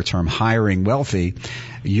of a better term, hiring Wealthy,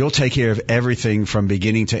 you'll take care of everything from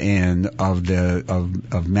beginning to end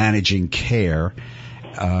of managing care,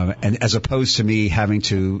 and as opposed to me having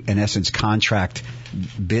to, in essence, contract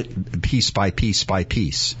piece by piece by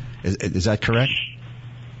piece. Is that correct?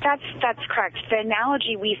 That's correct. The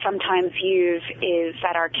analogy we sometimes use is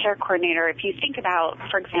that our care coordinator, if you think about,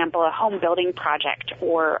 for example, a home building project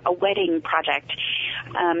or a wedding project,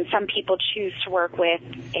 some people choose to work with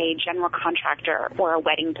a general contractor or a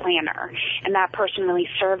wedding planner, and that person really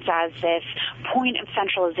serves as this point of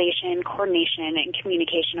centralization, coordination, and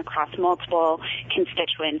communication across multiple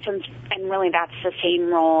constituents, and really that's the same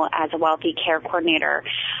role as a Wealthy care coordinator.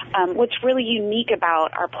 What's really unique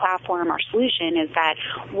about our platform, our solution, is that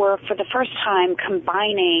we're for the first time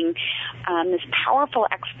combining this powerful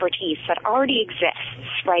expertise that already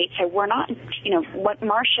exists, right? So we're not, what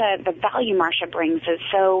Marcia, the value Marcia brings is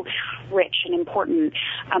so rich and important,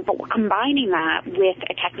 but we're combining that with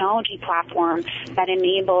a technology platform that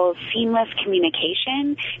enables seamless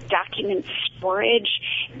communication, document storage,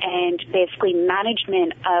 and basically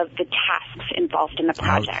management of the tasks involved in the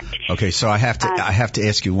project. Okay, so I have to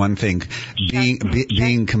ask you one thing.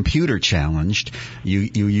 Being computer challenged, you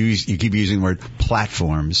keep using the word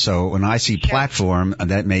platform. So when I see platform,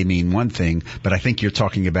 that may mean one thing, but I think you're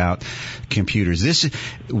talking about computers. This is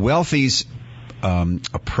Wealthy's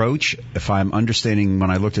approach, if I'm understanding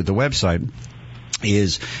when I looked at the website,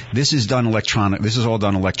 is this is done electronic. This is all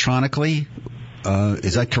done electronically.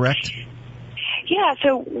 Is that correct? Yeah,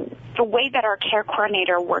 so the way that our care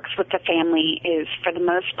coordinator works with the family is, for the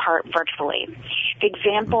most part, virtually. The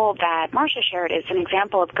example that Marcia shared is an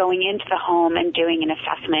example of going into the home and doing an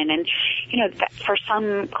assessment. And, for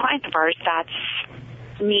some clients of ours, that's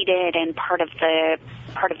needed and part of the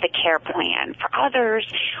care plan. For others,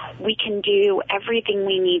 we can do everything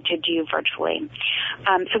we need to do virtually.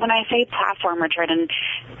 So when I say platform, Richard, and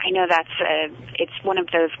I know it's one of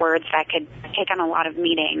those words that could take on a lot of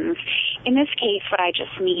meanings. In this case, what I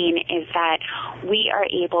just mean is that we are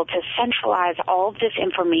able to centralize all of this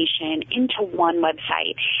information into one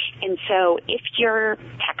website. And so if you're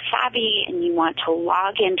tech savvy and you want to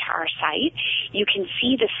log into our site, you can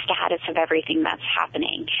see the status of everything that's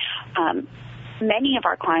happening. Many of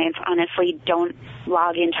our clients, honestly, don't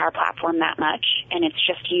log into our platform that much. and it's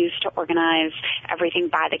just used to organize everything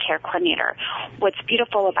by the care coordinator. What's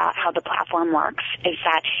beautiful about how the platform works is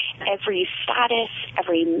that every status,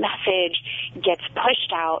 every message gets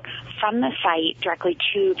pushed out from the site directly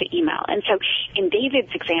to the email. And so in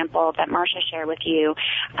David's example that Marsha shared with you,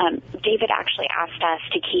 David actually asked us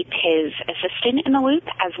to keep his assistant in the loop,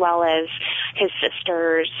 as well as his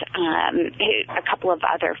sisters, a couple of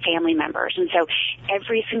other family members. And so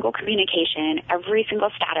every single communication, every single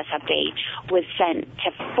status update was sent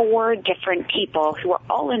to 4 different people who are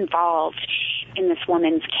all involved in this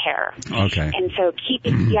woman's care. Okay. And so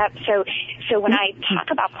so when I talk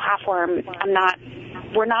about platform,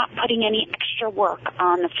 we're not putting any extra work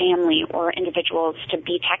on the family or individuals to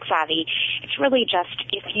be tech savvy. It's really just,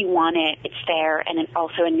 if you want it, it's there, and it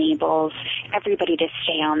also enables everybody to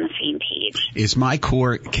stay on the same page. Is my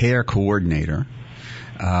care coordinator,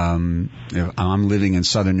 if I'm living in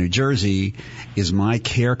southern New Jersey, is my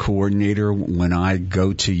care coordinator, when I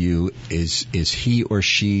go to you, is he or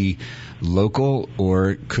she local,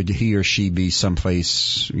 or could he or she be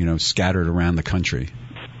someplace, scattered around the country?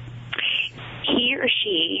 He or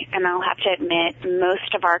she, and I'll have to admit,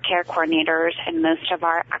 most of our care coordinators and most of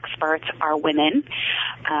our experts are women.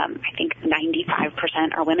 I think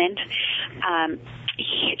 95% are women.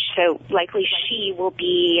 So likely she will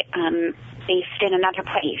be based in another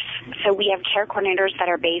place. So we have care coordinators that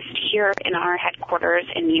are based here in our headquarters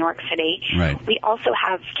in New York City. Right. We also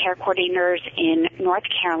have care coordinators in North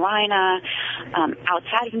Carolina,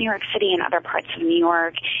 outside of New York City and other parts of New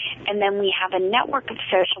York. And then we have a network of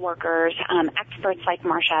social workers, experts like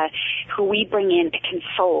Marsha, who we bring in to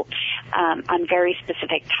consult on very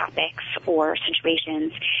specific topics or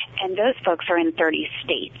situations. And those folks are in 30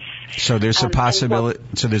 states. So there's a possibility.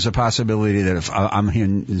 So there's a possibility that if I'm here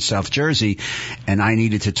in South Jersey and I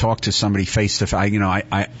needed to talk to somebody face to face,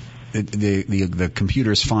 the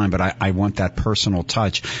computer is fine, but I want that personal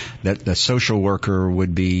touch. That the social worker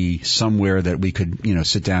would be somewhere that we could,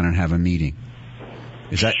 sit down and have a meeting.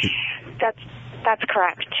 Is that? That's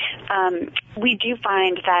correct. We do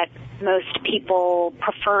find that most people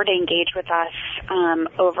prefer to engage with us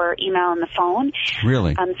over email and the phone.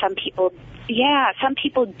 Really? Some people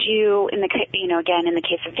do. In the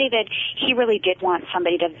case of David, he really did want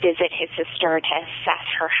somebody to visit his sister to assess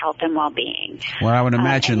her health and well-being. Well, I would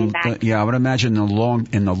imagine. I would imagine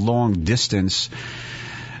in the long distance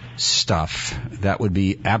stuff, that would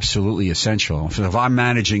be absolutely essential. So if I'm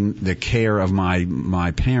managing the care of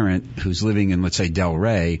my parent who's living in, let's say,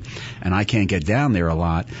 Delray, and I can't get down there a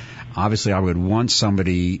lot, obviously I would want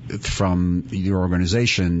somebody from your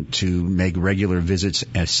organization to make regular visits,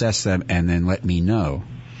 assess them, and then let me know.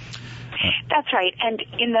 That's right. And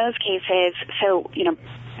in those cases,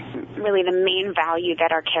 really the main value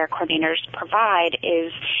that our care coordinators provide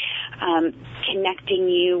is connecting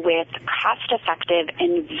you with cost-effective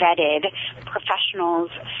and vetted professionals,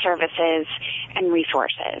 services, and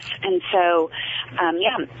resources. And so,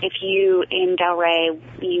 if you in Delray,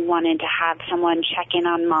 you wanted to have someone check in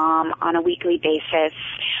on mom on a weekly basis,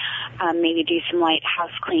 maybe do some light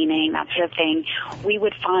house cleaning, that sort of thing, we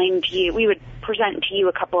would present to you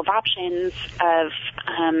a couple of options of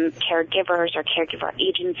caregivers or caregiver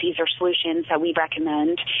agencies or solutions that we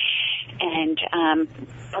recommend, and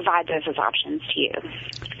provide those as options to you.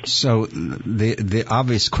 So the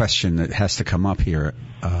obvious question that has to come up here,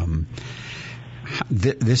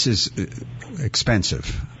 this is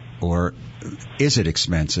expensive, or is it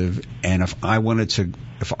expensive? And if I wanted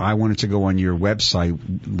to go on your website,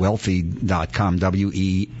 Wellthy.com,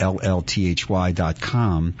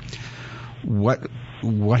 WELLTHY.com,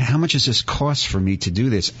 how much does this cost for me to do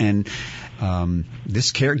this? And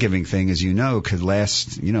this caregiving thing, as you know, could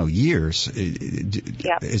last, years.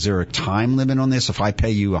 Yep. Is there a time limit on this? If I pay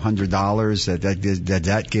you $100,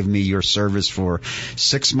 that give me your service for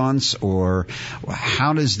 6 months, or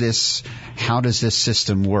how does this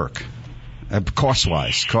system work?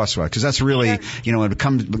 Cost-wise, because that's really, when it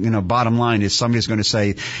comes, bottom line is somebody's going to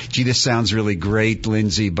say, gee, this sounds really great,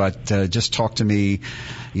 Lindsay, but just talk to me,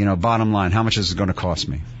 bottom line, how much is it going to cost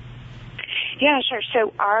me? Yeah, sure.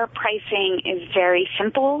 So our pricing is very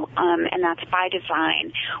simple, and that's by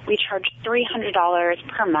design. We charge $300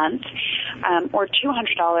 per month, or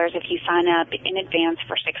 $200 if you sign up in advance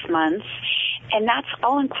for 6 months. And that's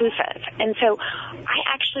all inclusive. And so I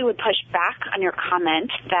actually would push back on your comment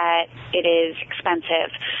that it is expensive.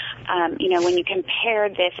 When you compare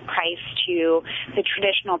this price to the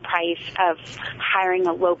traditional price of hiring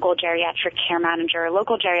a local geriatric care manager,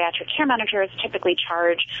 local geriatric care managers typically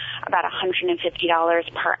charge about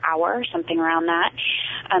 $150 per hour, something around that.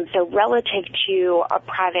 So relative to a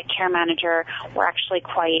private care manager, we're actually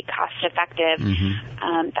quite cost effective.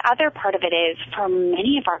 The other part of it is, for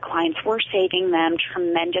many of our clients, we're saving them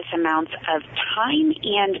tremendous amounts of time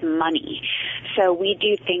and money. So we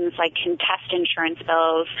do things like contest insurance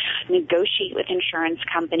bills, negotiate with insurance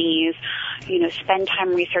companies, spend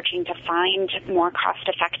time researching to find more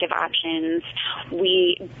cost-effective options.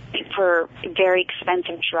 We, for very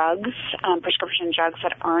expensive drugs, prescription drugs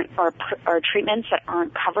that aren't, or treatments that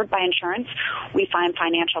aren't covered by insurance, we find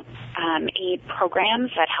financial aid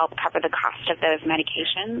programs that help cover the cost of those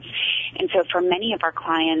medications. And so for many of our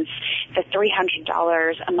clients, the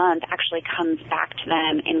 $300 a month actually comes back to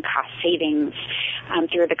them in cost savings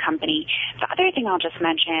through the company. The other thing I'll just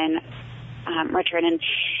mention, Richard, and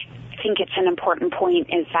I think it's an important point,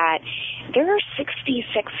 is that there are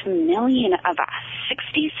 66 million of us,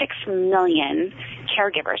 66 million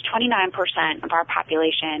caregivers, 29% of our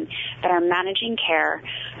population, that are managing care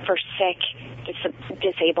for sick,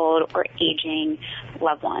 disabled, or aging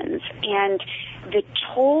loved ones. And the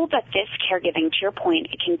toll that this caregiving, to your point,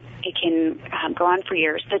 it can go on for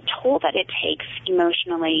years. The toll that it takes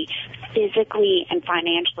emotionally, physically, and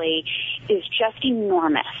financially is just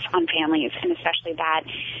enormous on families, and especially that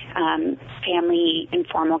family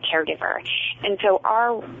informal caregiver. And so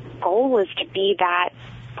our goal is to be that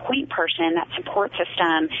point person, that support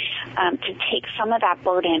system, to take some of that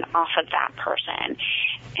burden off of that person.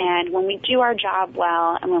 And when we do our job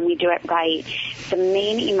well and when we do it right, the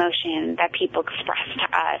main emotion that people express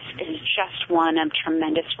to us is just one of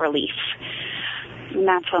tremendous relief. And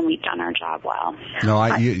that's when we've done our job well. No,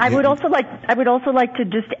 I would also like to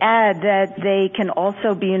just add that they can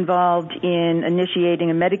also be involved in initiating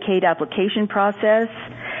a Medicaid application process,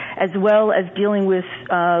 as well as dealing with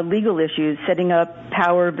legal issues, setting up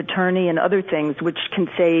power of attorney and other things, which can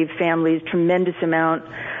save families tremendous amount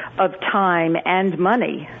of time and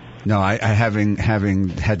money. No, I having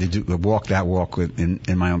had to walk that walk in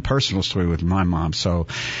my own personal story with my mom. So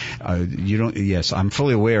you don't. Yes, I'm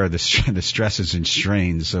fully aware of the stresses and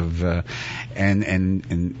strains of and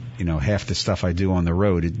half the stuff I do on the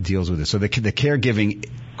road, it deals with it. So the caregiving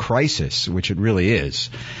crisis, which it really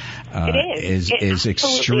is. Is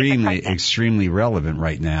extremely relevant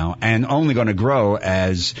right now, and only going to grow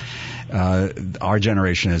as our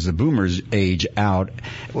generation, as the boomers age out.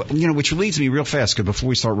 Which leads me real fast, because before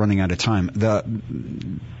we start running out of time,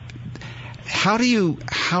 how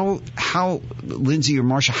Lindsay or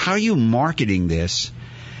Marcia, how are you marketing this?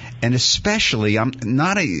 And especially,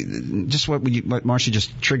 just what Marcia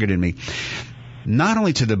just triggered in me. Not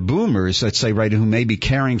only to the boomers, let's say, right, who may be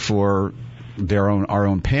caring for our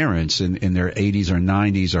own parents in their 80s or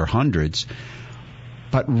 90s or 100s,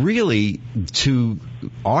 but really to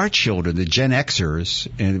our children, the Gen Xers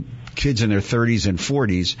and kids in their 30s and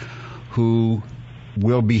 40s, who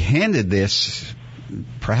will be handed this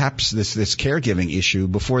caregiving issue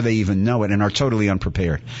before they even know it and are totally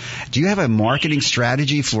unprepared. Do you have a marketing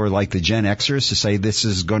strategy for like the Gen Xers to say this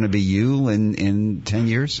is going to be you in 10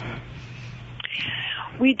 years?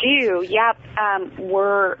 We do, yep.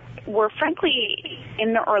 We're frankly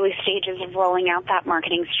in the early stages of rolling out that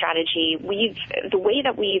marketing strategy. The way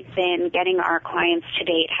that we've been getting our clients to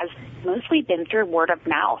date has mostly been through word of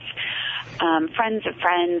mouth. Friends of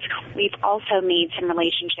friends. We've also made some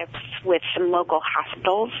relationships with some local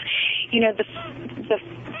hospitals.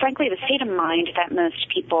 Frankly, the state of mind that most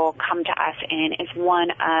people come to us in is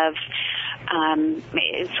one of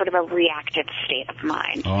sort of a reactive state of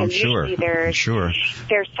mind. Oh, so usually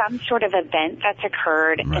there's some sort of event that's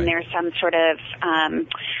occurred, right, and there's some sort of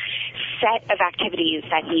set of activities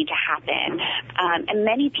that need to happen. And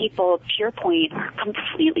many people, to your point, are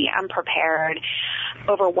completely unprepared,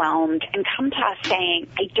 overwhelmed, and come to us saying,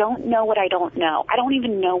 I don't know what I don't know. I don't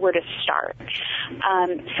even know where to start.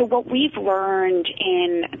 So what we've learned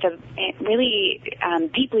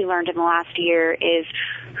deeply learned in the last year is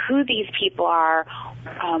who these people are,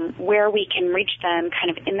 where we can reach them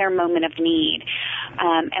kind of in their moment of need.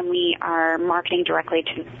 And we are marketing directly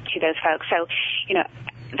to those folks. So,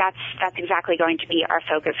 that's exactly going to be our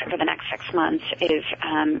focus over the next 6 months, is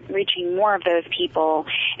reaching more of those people.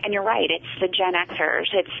 And you're right, it's the Gen Xers.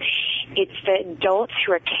 It's the adults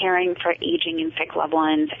who are caring for aging and sick loved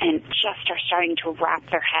ones and just are starting to wrap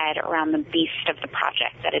their head around the beast of the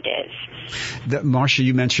project that it is. Marcia,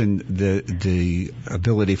 you mentioned the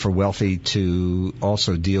ability for Wealthy to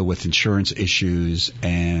also deal with insurance issues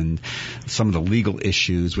and some of the legal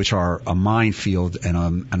issues, which are a minefield and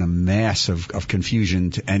a mass of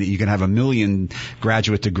confusion. And you can have 1 million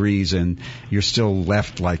graduate degrees and you're still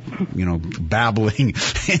left babbling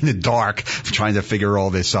in the dark trying to figure all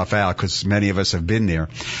this stuff out, because many of us have been there.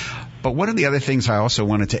 But one of the other things I also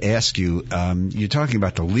wanted to ask you, you're talking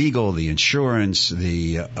about the legal, the insurance,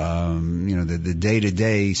 the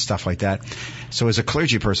day-to-day stuff like that. So as a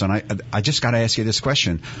clergy person, I just got to ask you this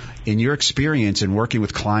question. In your experience in working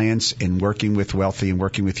with clients and working with Wealthy and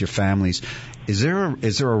working with your families, is there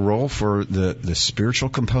a role for the spiritual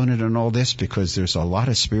component in all this? Because there's a lot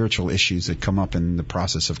of spiritual issues that come up in the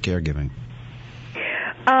process of caregiving.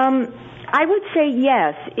 I would say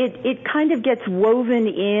yes. It kind of gets woven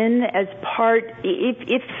in as part,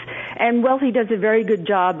 and Wealthy does a very good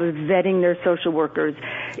job of vetting their social workers.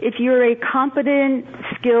 If you're a competent,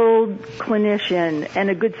 skilled clinician and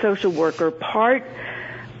a good social worker, part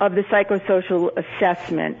of the psychosocial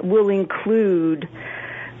assessment will include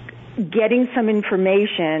getting some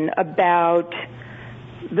information about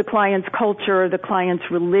the client's culture, the client's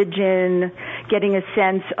religion, getting a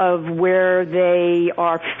sense of where they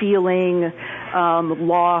are feeling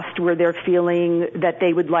lost, where they're feeling that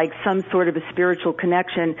they would like some sort of a spiritual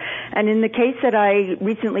connection. And in the case that I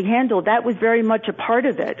recently handled, that was very much a part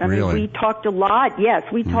of it. I mean, we talked a lot. Yes,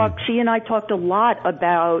 she and I talked a lot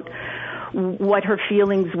about what her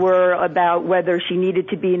feelings were about whether she needed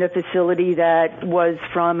to be in a facility that was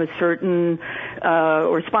from a certain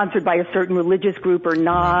or sponsored by a certain religious group or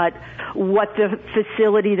not, what the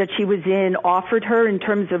facility that she was in offered her in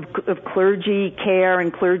terms of clergy care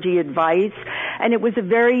and clergy advice. And it was a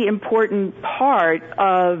very important part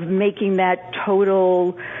of making that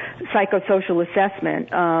total psychosocial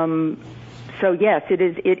assessment. So yes, it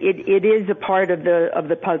is a part of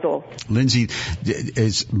the puzzle. Lindsay,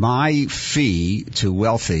 is my fee to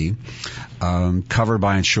Wealthy covered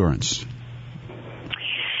by insurance?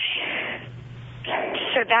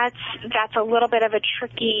 So that's a little bit of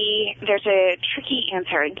there's a tricky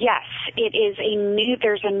answer. Yes,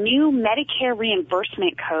 there's a new Medicare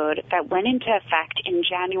reimbursement code that went into effect in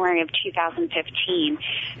January of 2015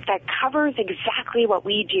 that covers exactly what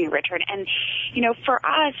we do, Richard. And, for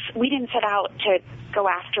us, we didn't set out to go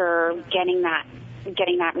after getting that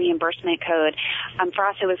reimbursement code. For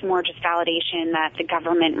us, it was more just validation that the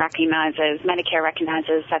government Medicare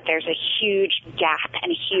recognizes that there's a huge gap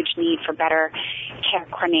and a huge need for better care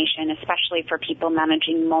coordination, especially for people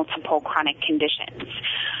managing multiple chronic conditions.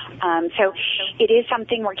 So it is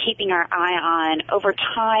something we're keeping our eye on. Over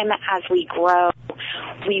time, as we grow,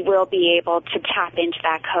 we will be able to tap into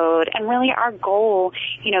that code. And really our goal,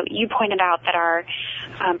 you pointed out that our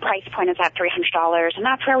price point is at $300, and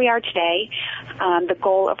that's where we are today. The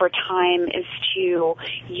goal over time is to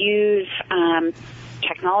use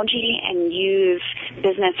technology and use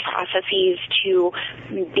business processes to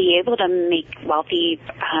be able to make Wealthy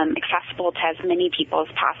accessible to as many people as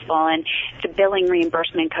possible. And the billing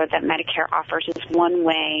reimbursement code that Medicare offers is one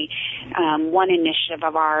way, one initiative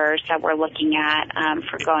of ours that we're looking at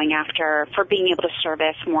for being able to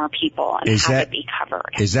service more people and have it be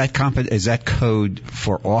covered. Is that code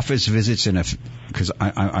for office visits? Because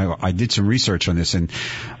I did some research on this, and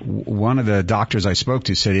one of the doctors I spoke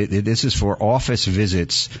to said this is for office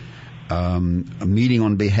visits, a meeting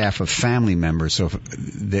on behalf of family members. So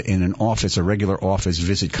in an office, a regular office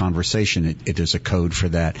visit conversation, there's a code for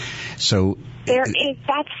that. So that's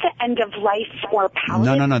the end of life or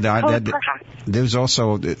palliative. No. There's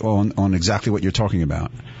also on exactly what you're talking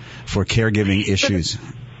about for caregiving issues.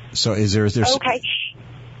 So is there? Okay.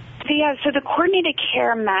 So the coordinated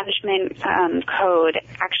care management code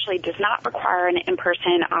actually does not require an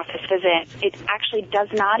in-person office visit. It actually does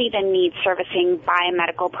not even need servicing by a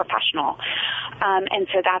medical professional. And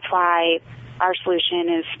so that's why our solution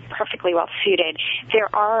is perfectly well suited.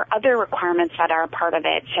 There are other requirements that are a part of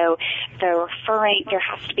it. So there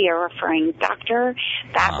has to be a referring doctor.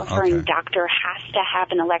 That referring doctor has to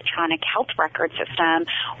have an electronic health record system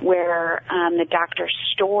where the doctor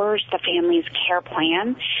stores the family's care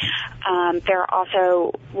plan. There are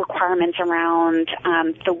also requirements around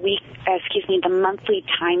the monthly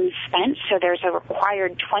time spent. So there's a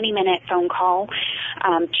required 20-minute phone call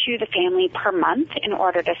to the family per month in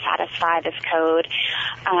order to satisfy this code,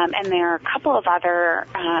 and there are a couple of other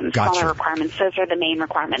smaller requirements. Those are the main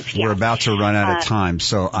requirements. We're about to run out of time.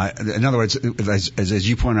 So, in other words, as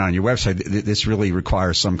you point out on your website, this really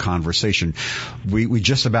requires some conversation. We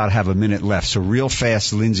just about have a minute left. So real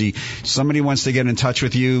fast, Lindsay, somebody wants to get in touch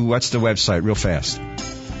with you. What's the website? Real fast.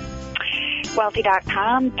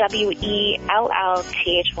 Wellthy.com, WELLTHY.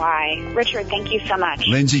 Richard, thank you so much.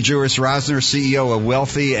 Lindsay Juris-Rosner, CEO of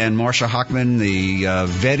Wellthy, and Marsha Hochman, the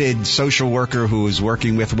vetted social worker who is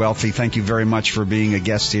working with Wellthy. Thank you very much for being a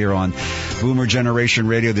guest here on Boomer Generation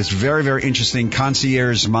Radio. This very, very interesting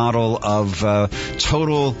concierge model of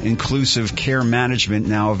total inclusive care management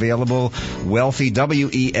now available. Wellthy,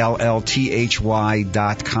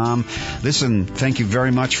 WELLTHY.com. Listen, thank you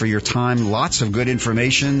very much for your time. Lots of good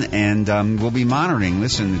information, and we'll be monitoring.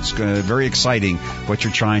 Listen, it's very exciting what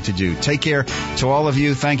you're trying to do. Take care to all of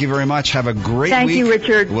you. Thank you very much. Have a great week. Thank you,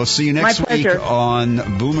 Richard. We'll see you next week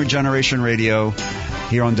on Boomer Generation Radio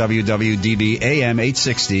here on WWDB AM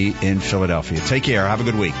 860 in Philadelphia. Take care. Have a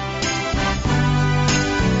good week.